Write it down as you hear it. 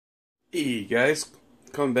Hey guys,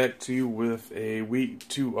 coming back to you with a week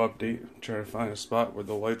 2 update. Try to find a spot where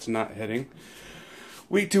the light's not hitting.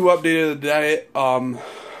 Week 2 update of the diet.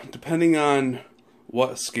 Depending on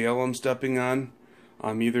what scale I'm stepping on,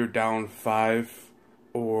 I'm either down 5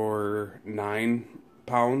 or 9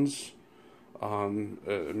 pounds. I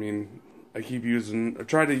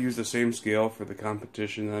try to use the same scale for the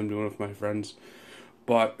competition that I'm doing with my friends,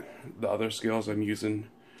 but the other scales I'm using,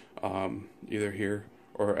 either here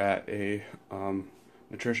or at a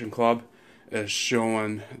nutrition club, is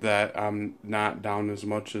showing that I'm not down as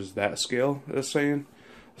much as that scale is saying.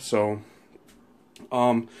 So,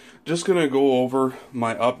 just gonna go over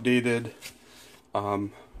my updated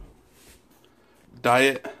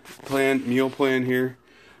diet plan, meal plan here.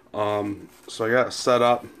 So I got set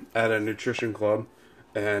up at a nutrition club,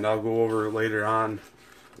 and I'll go over later on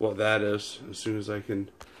what that is as soon as I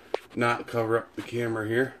can not cover up the camera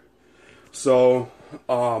here. So,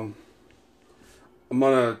 I'm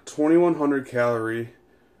on a 2100 calorie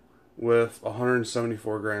with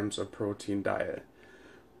 174 grams of protein diet.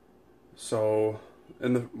 So,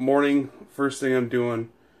 in the morning, first thing I'm doing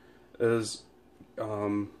is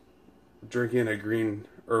drinking a green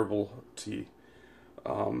herbal tea.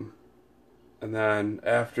 And then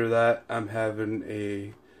after that, I'm having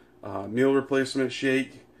a meal replacement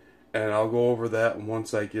shake, and I'll go over that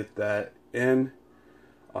once I get that in.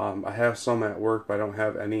 I have some at work, but I don't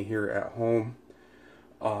have any here at home.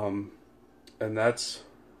 And that's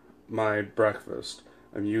my breakfast.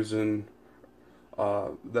 I'm using,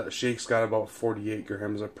 that shake's got about 48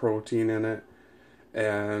 grams of protein in it,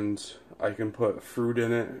 and I can put fruit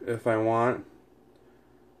in it if I want,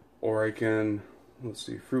 or I can, let's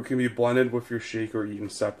see, fruit can be blended with your shake or eaten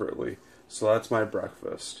separately. So that's my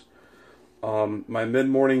breakfast. My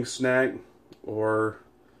mid-morning snack, or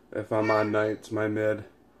if I'm on nights, my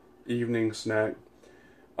mid-evening snack,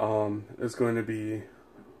 is going to be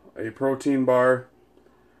a protein bar,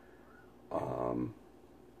 a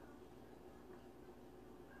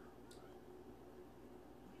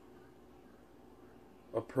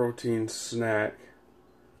protein snack.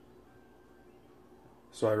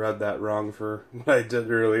 So I read that wrong for what I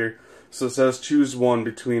did earlier. So it says choose one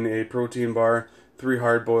between a protein bar, 3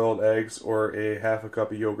 hard-boiled eggs, or a half a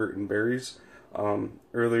cup of yogurt and berries.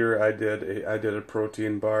 Earlier I did a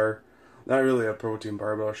protein bar. Not really a protein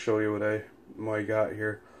bar, but I'll show you what I got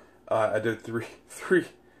here. I did three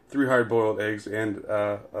hard-boiled eggs and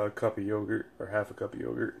a cup of yogurt, or half a cup of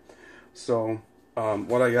yogurt. So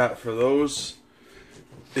what I got for those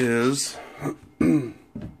is I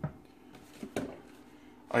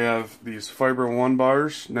have these Fiber One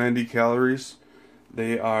bars, 90 calories.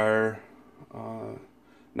 They are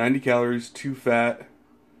 90 calories, 2 fat,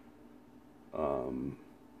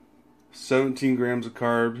 17 grams of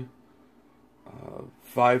carb,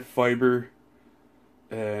 5 fiber,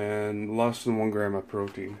 and less than 1 gram of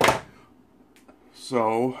protein.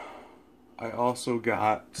 So I also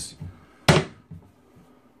got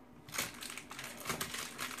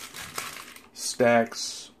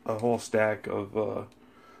a whole stack of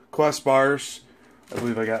Quest bars. I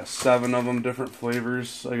believe I got 7 of them, different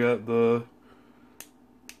flavors. I got the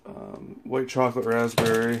white chocolate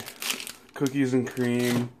raspberry, cookies and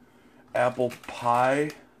cream, apple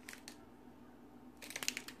pie,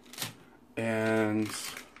 and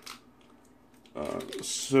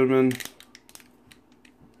cinnamon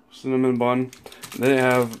bun. They didn't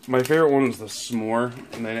have, my favorite one was the s'more,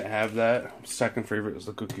 and they didn't have that. Second favorite is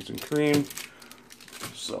the cookies and cream.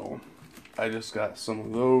 So I just got some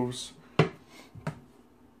of those.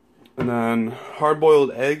 And then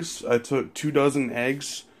hard-boiled eggs. I took 2 dozen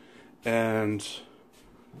eggs, and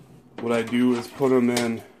what I do is put them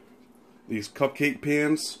in these cupcake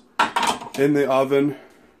pans in the oven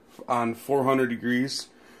on 400 degrees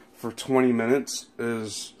for 20 minutes.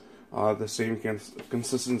 Is the same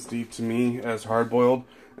consistency to me as hard-boiled,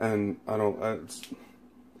 and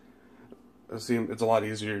it's a lot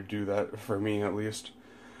easier to do that for me, at least.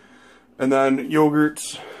 And then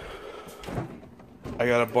yogurts. I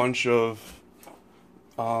got a bunch of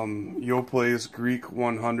Yoplay's Greek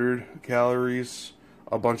 100 calories,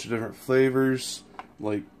 a bunch of different flavors,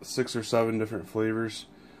 like 6 or 7 different flavors.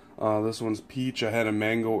 This one's peach. I had a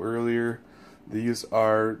mango earlier. These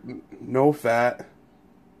are no fat,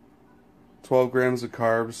 12 grams of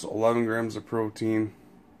carbs, 11 grams of protein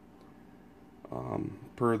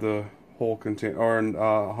per the whole container, or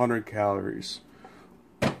 100 calories.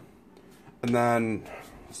 And then,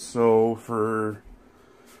 so for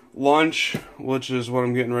lunch, which is what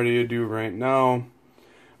I'm getting ready to do right now,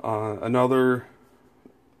 another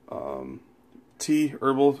tea,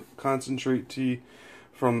 herbal concentrate tea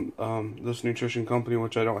from this nutrition company,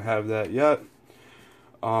 which I don't have that yet.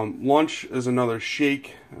 Lunch is another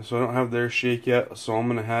shake, so I don't have their shake yet, so I'm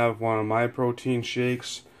going to have one of my protein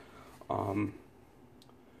shakes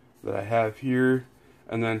that I have here,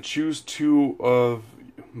 and then choose two of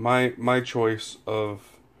my choice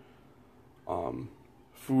of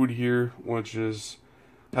food here, which is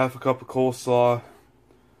half a cup of coleslaw,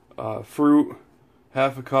 fruit,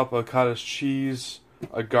 half a cup of cottage cheese,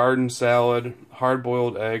 a garden salad,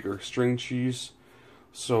 hard-boiled egg, or string cheese.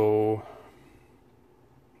 So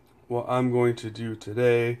what I'm going to do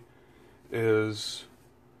today is,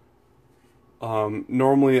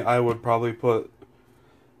 normally I would probably put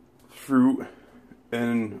fruit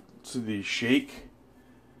into the shake,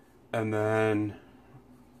 and then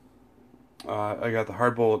I got the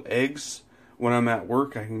hard-boiled eggs. When I'm at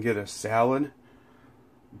work, I can get a salad,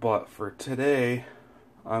 but for today,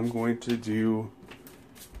 I'm going to do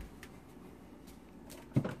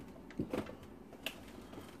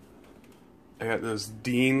I got this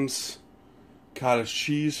Dean's cottage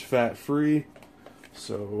cheese, fat-free,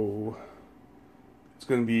 so it's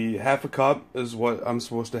going to be half a cup is what I'm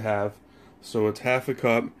supposed to have. So it's half a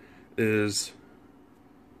cup is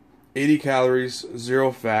 80 calories,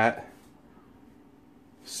 0 fat,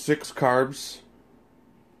 6 carbs,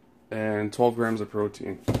 and 12 grams of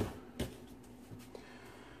protein.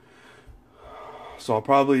 So I'll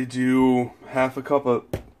probably do half a cup of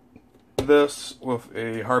this with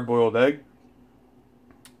a hard-boiled egg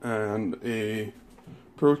and a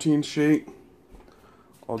protein shake.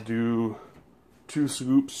 I'll do 2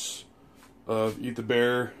 scoops of Eat the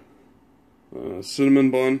Bear cinnamon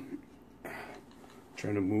bun.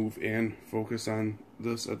 Trying to move and focus on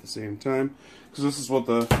this at the same time, because this is what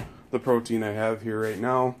the protein I have here right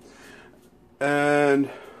now. And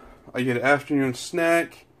I get an afternoon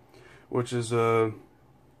snack, which is a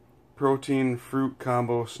protein fruit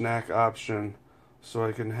combo snack option. So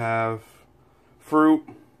I can have fruit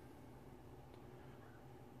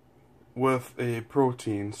with a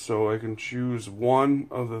protein, so I can choose one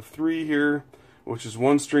of the 3 here, which is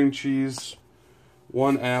 1 string cheese,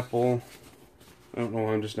 1 apple. I don't know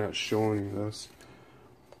why I'm just not showing you this.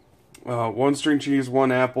 1 string cheese,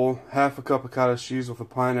 1 apple, half a cup of cottage cheese with a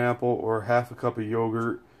pineapple, or half a cup of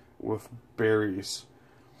yogurt with berries.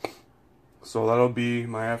 So that'll be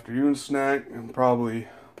my afternoon snack, and probably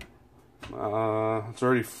it's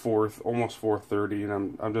already almost 4:30,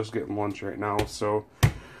 and I'm just getting lunch right now, so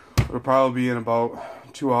it'll probably be in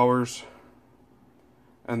about 2 hours.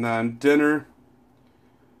 And then dinner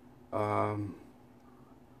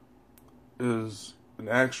is an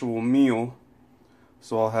actual meal.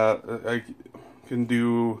 So I can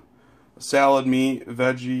do salad, meat,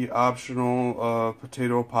 veggie, optional,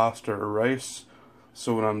 potato, pasta, or rice.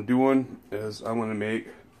 So what I'm doing is I'm going to make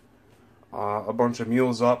a bunch of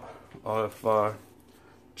meals up of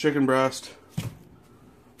chicken breast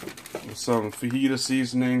with some fajita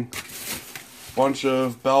seasoning, bunch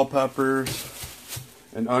of bell peppers,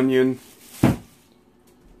 an onion,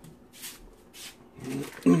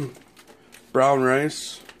 brown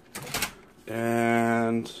rice,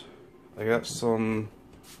 and I got some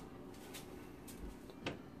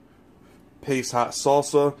paste hot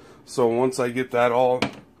salsa. So once I get that all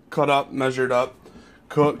cut up, measured up,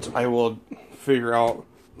 cooked, I will figure out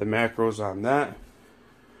the macros on that.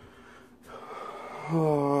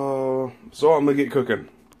 So I'm gonna get cooking.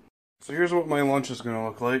 So here's what my lunch is gonna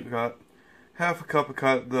look like. Got half a cup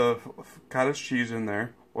of the cottage cheese in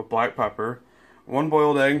there with black pepper, 1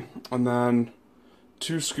 boiled egg, and then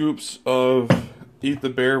 2 scoops of Eat the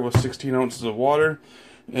Bear with 16 ounces of water.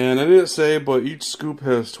 And I didn't say, but each scoop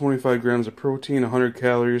has 25 grams of protein, 100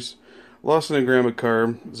 calories, less than a gram of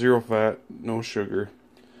carb, 0 fat, no sugar.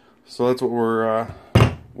 So that's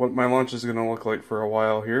what my lunch is gonna look like for a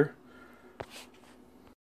while here.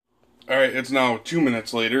 Alright, it's now 2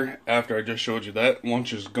 minutes later after I just showed you that.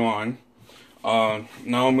 Lunch is gone. Now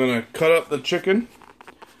I'm going to cut up the chicken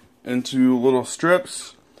into little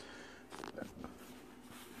strips.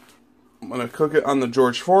 I'm going to cook it on the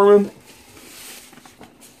George Foreman.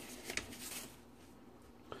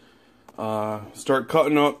 Start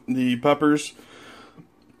cutting up the peppers.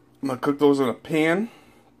 I'm going to cook those in a pan,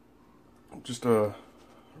 just to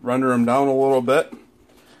render them down a little bit.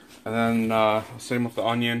 And then same with the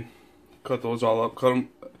onion. Cut those all up, cook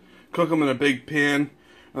them in a big pan,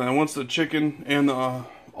 and then once the chicken and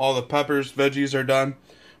all the peppers, veggies are done,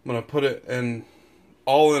 I'm going to put it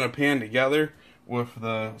all in a pan together with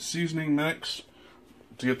the seasoning mix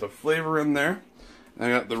to get the flavor in there. And I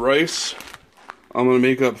got the rice. I'm going to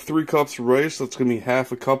make up 3 cups of rice. That's going to be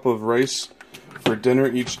half a cup of rice for dinner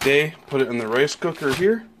each day. Put it in the rice cooker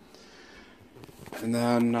here. And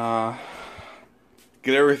then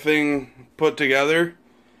get everything put together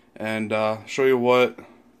and show you what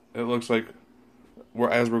it looks like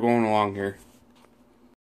as we're going along here.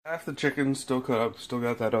 Half the chicken still cut up, still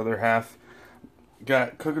got that other half.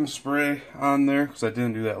 Got cooking spray on there because I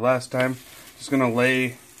didn't do that last time. Just gonna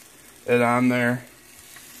lay it on there,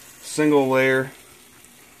 single layer.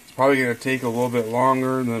 It's probably gonna take a little bit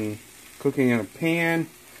longer than cooking in a pan.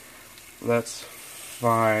 That's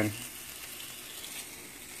fine.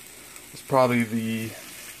 It's probably the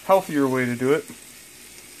healthier way to do it.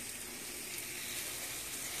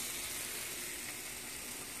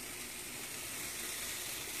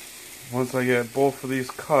 Once I get both of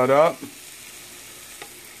these cut up,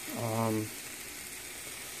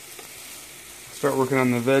 start working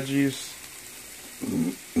on the veggies.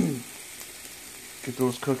 Get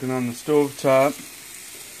those cooking on the stove top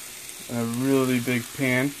in a really big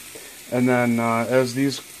pan. And then as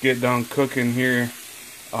these get done cooking here,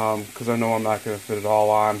 because I know I'm not going to fit it all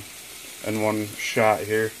on in one shot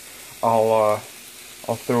here, I'll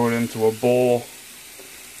throw it into a bowl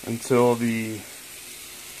until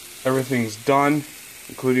everything's done,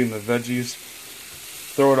 including the veggies.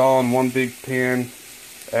 Throw it all in one big pan,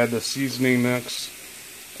 add the seasoning mix,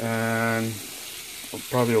 and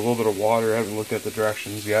probably a little bit of water. I haven't looked at the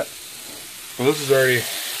directions yet. Well, this is already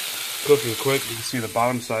cooking quick. You can see the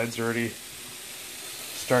bottom side's already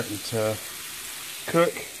starting to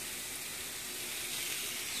cook.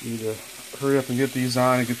 So you need to hurry up and get these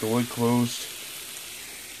on and get the lid closed.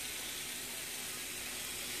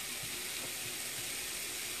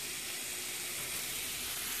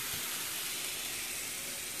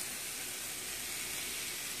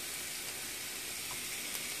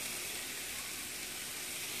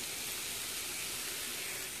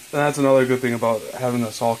 That's another good thing about having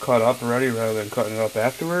this all cut up already rather than cutting it up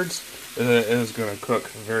afterwards. It is going to cook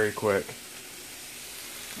very quick.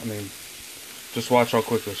 I mean, just watch how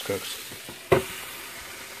quick this cooks.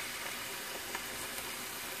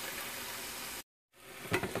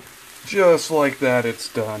 Just like that,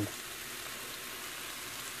 it's done.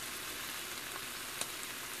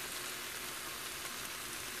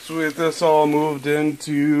 So we get this all moved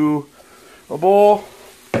into a bowl.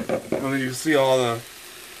 And you can see all the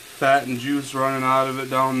fat and juice running out of it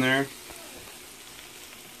down there.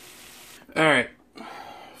 Alright,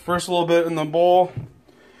 first a little bit in the bowl.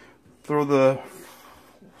 Throw the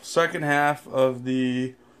second half of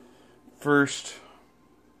the first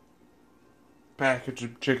package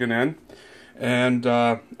of chicken in. And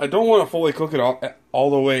I don't want to fully cook it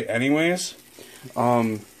all the way anyways. It's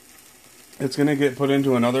going to get put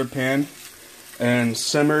into another pan and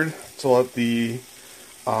simmered to let the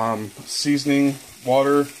seasoning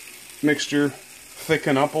water mixture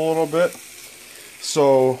thicken up a little bit.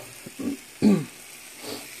 So, and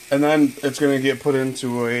then it's going to get put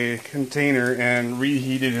into a container and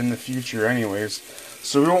reheated in the future anyways.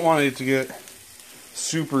 So we don't want it to get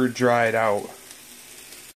super dried out.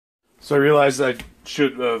 So I realized I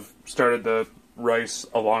should have started the rice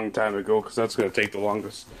a long time ago because that's going to take the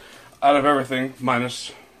longest out of everything,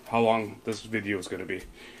 minus how long this video is going to be.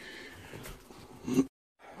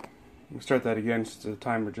 We'll start that again since the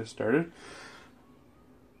timer just started.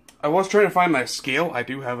 I was trying to find my scale. I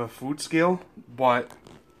do have a food scale, but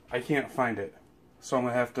I can't find it. So I'm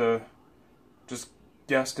going to have to just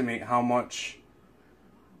guesstimate how much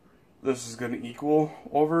this is going to equal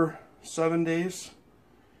over 7 days.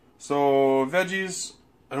 So veggies,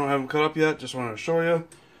 I don't have them cut up yet, just wanted to show you.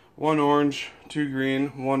 1 orange, 2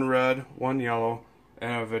 green, 1 red, 1 yellow,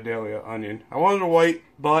 and a Vidalia onion. I wanted a white,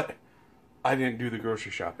 but I didn't do the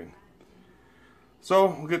grocery shopping. So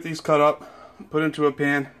we'll get these cut up, put into a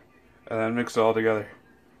pan, and then mix it all together.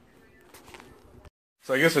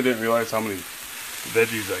 So I guess I didn't realize how many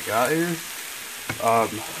veggies I got here.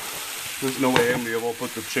 There's no way I'm going to be able to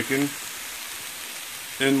put the chicken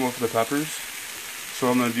in with the peppers. So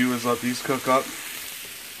what I'm going to do is let these cook up,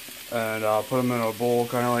 and I'll put them in a bowl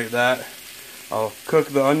kind of like that. I'll cook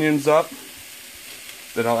the onions up,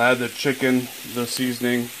 then I'll add the chicken, the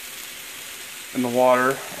seasoning, and the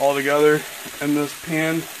water all together in this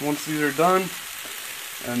pan once these are done,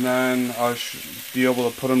 and then I should be able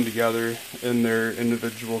to put them together in their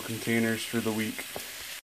individual containers for the week.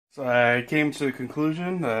 So I came to the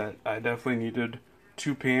conclusion that I definitely needed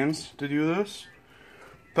 2 pans to do this.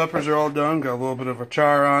 Peppers are all done, got a little bit of a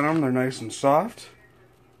char on them, they're nice and soft.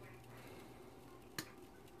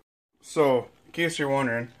 So, in case you're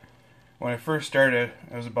wondering, when I first started,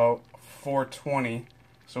 it was about 4:20.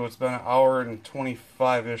 So it's been an hour and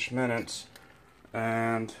 25-ish minutes,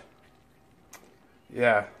 and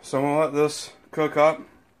yeah, so I'm going to let this cook up.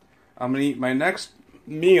 I'm going to eat my next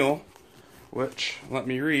meal which, let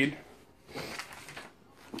me read,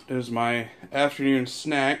 is my afternoon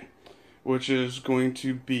snack, which is going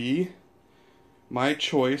to be my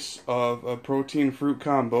choice of a protein fruit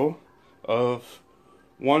combo of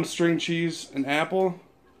 1 string cheese and apple,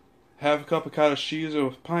 half a cup of cottage cheese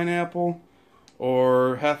with pineapple,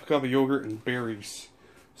 or half a cup of yogurt and berries.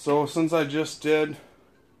 So since I just did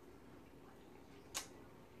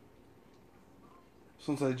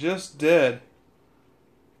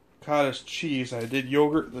cottage cheese, I did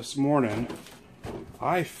yogurt this morning,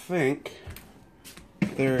 I think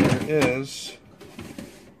there is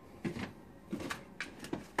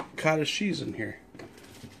cottage cheese in here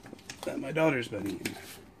that my daughter's been eating.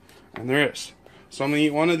 And there is. So I'm going to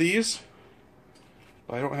eat one of these,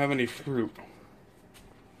 but I don't have any fruit.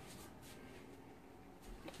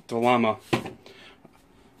 Dilemma.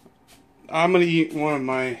 I'm going to eat one of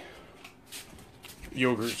my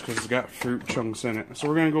yogurts because it's got fruit chunks in it. So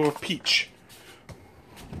we're going to go with peach.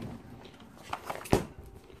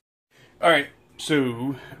 Alright,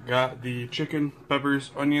 so got the chicken,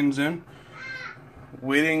 peppers, onions in.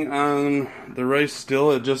 Waiting on the rice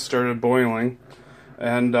still. It just started boiling.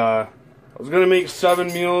 And I was going to make 7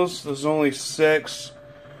 meals. There's only 6.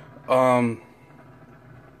 So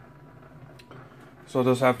I'll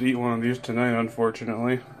just have to eat one of these tonight,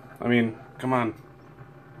 unfortunately. I mean, come on.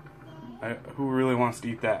 Who really wants to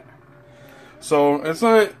eat that? So it's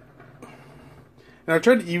not... And I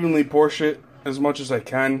tried to evenly portion it as much as I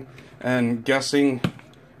can. And guessing,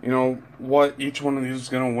 you know, what each one of these is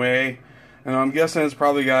going to weigh. And I'm guessing it's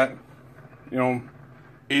probably got, you know,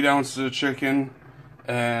 8 ounces of chicken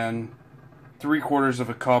and 3/4 of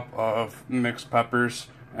a cup of mixed peppers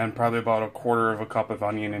and probably about 1/4 of a cup of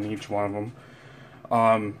onion in each one of them.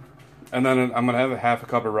 And then I'm going to have a half a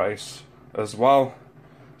cup of rice as well.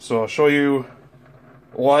 So I'll show you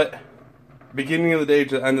what beginning of the day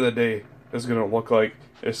to the end of the day is going to look like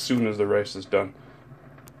as soon as the rice is done.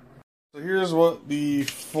 So here's what the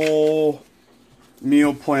full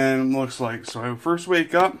meal plan looks like. So I first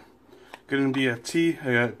wake up, gonna be a tea.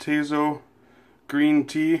 I got Tezo green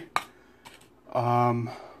tea.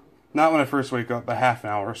 Not when I first wake up, but half an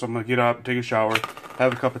hour. So I'm gonna get up, take a shower,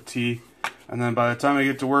 have a cup of tea, and then by the time I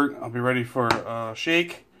get to work, I'll be ready for a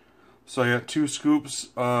shake. So I got 2 scoops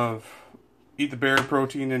of Eat the Bear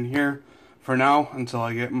protein in here for now until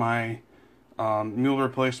I get my meal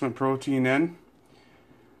replacement protein in.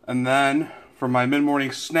 And then for my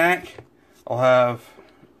mid-morning snack, I'll have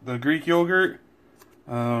the Greek yogurt.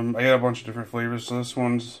 I got a bunch of different flavors. So this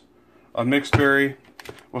one's a mixed berry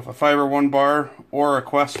with a Fiber 1 bar or a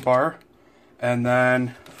Quest bar. And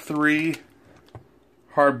then 3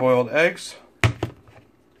 hard-boiled eggs.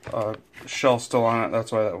 Shell still on it,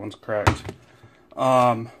 that's why that one's cracked.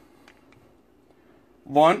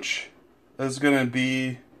 Lunch is going to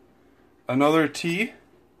be another tea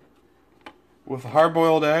with a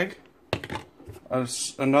hard-boiled egg,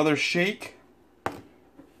 another shake,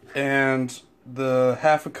 and the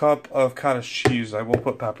half a cup of cottage cheese. I will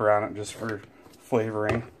put pepper on it just for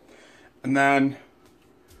flavoring. And then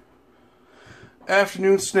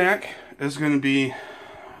afternoon snack is going to be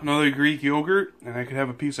another Greek yogurt, and I could have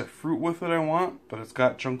a piece of fruit with it I want, but it's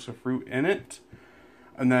got chunks of fruit in it.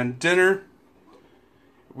 And then dinner,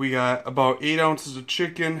 we got about 8 ounces of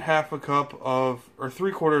chicken, half a cup of, or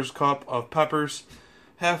 3/4 cup of peppers,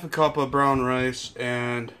 half a cup of brown rice,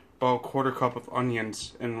 and about 1/4 cup of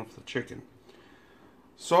onions in with the chicken.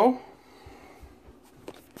 So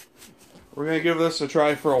we're gonna give this a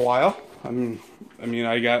try for a while. I mean,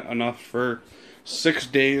 I got enough for 6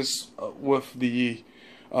 days with the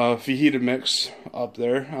fajita mix up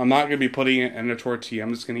there. I'm not gonna be putting it in a tortilla.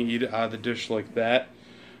 I'm just gonna eat it out of the dish like that,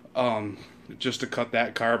 just to cut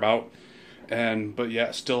that carb out, but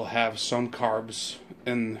yet still have some carbs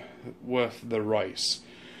in with the rice.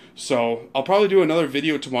 So I'll probably do another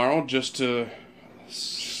video tomorrow just to,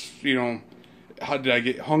 you know, how did I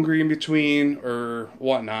get hungry in between or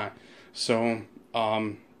whatnot. So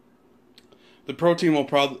the protein will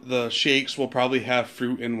the shakes will probably have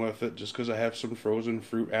fruit in with it, just because I have some frozen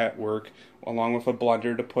fruit at work, along with a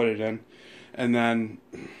blender to put it in, and then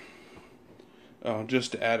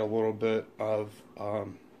just to add a little bit of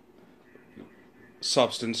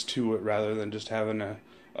substance to it rather than just having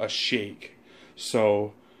a shake.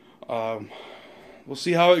 So we'll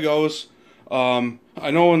see how it goes.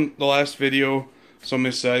 I know in the last video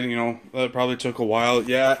somebody said, you know, that it probably took a while.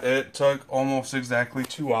 Yeah, it took almost exactly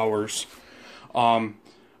 2 hours.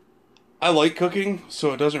 I like cooking,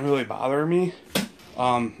 so it doesn't really bother me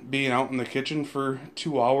being out in the kitchen for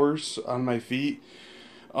 2 hours on my feet.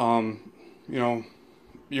 You know,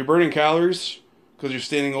 you're burning calories because you're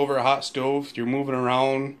standing over a hot stove, you're moving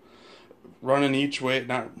around, running each way,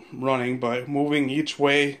 not running, but moving each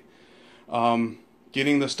way,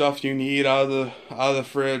 getting the stuff you need out of the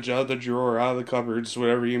fridge, out of the drawer, out of the cupboards,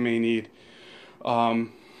 whatever you may need.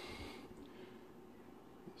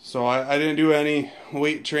 So I didn't do any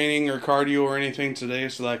weight training or cardio or anything today,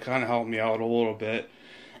 so that kind of helped me out a little bit.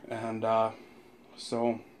 And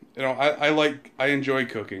so, you know, I enjoy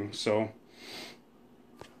cooking, so.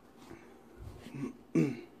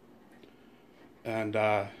 And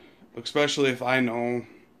especially if I know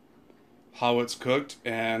how it's cooked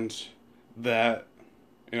and that,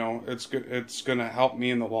 you know, it's gonna help me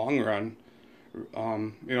in the long run.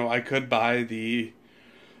 You know, I could buy the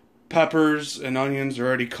peppers and onions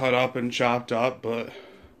already cut up and chopped up, but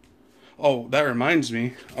oh, that reminds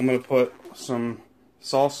me, I'm gonna put some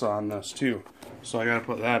salsa on this too, so I gotta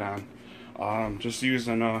put that on. Just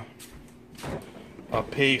using a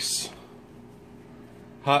Pace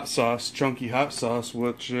hot sauce, chunky hot sauce,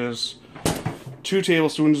 which is 2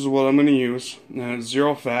 tablespoons is what I'm gonna use, and it's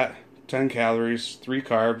 0 fat, 10 calories, 3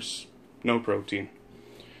 carbs, no protein.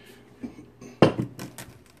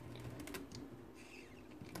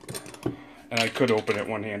 And I could open it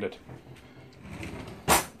one-handed.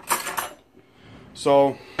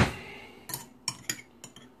 So,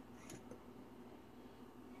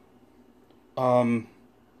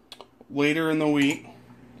 later in the week,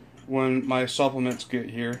 when my supplements get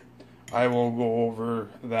here, I will go over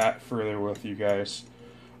that further with you guys.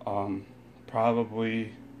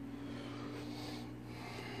 Probably,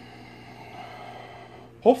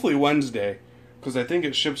 hopefully Wednesday, because I think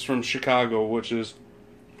it ships from Chicago, which is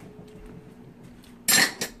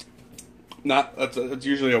not, it's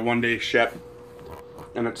usually a 1-day ship,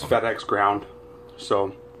 and it's FedEx ground.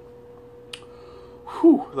 So,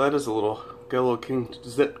 whew, that is got a little king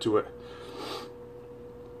zip to it.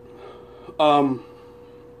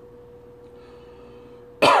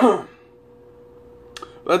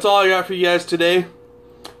 That's all I got for you guys today.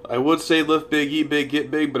 I would say lift big, eat big, get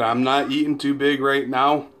big, but I'm not eating too big right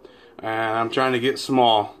now, and I'm trying to get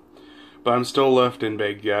small. But I'm still lifting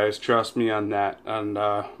big, guys. Trust me on that. And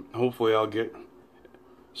hopefully I'll get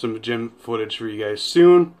some gym footage for you guys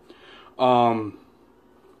soon.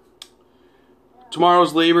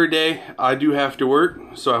 Tomorrow's Labor Day. I do have to work,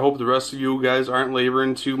 so I hope the rest of you guys aren't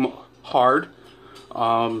laboring too hard.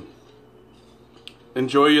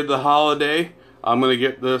 Enjoy the holiday. I'm going to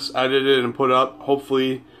get this edited and put up,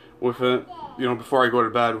 hopefully, within, you know, before I go to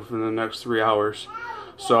bed within the next 3 hours.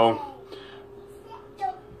 So,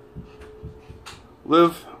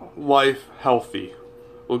 live life healthy.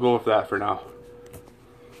 We'll go with that for now.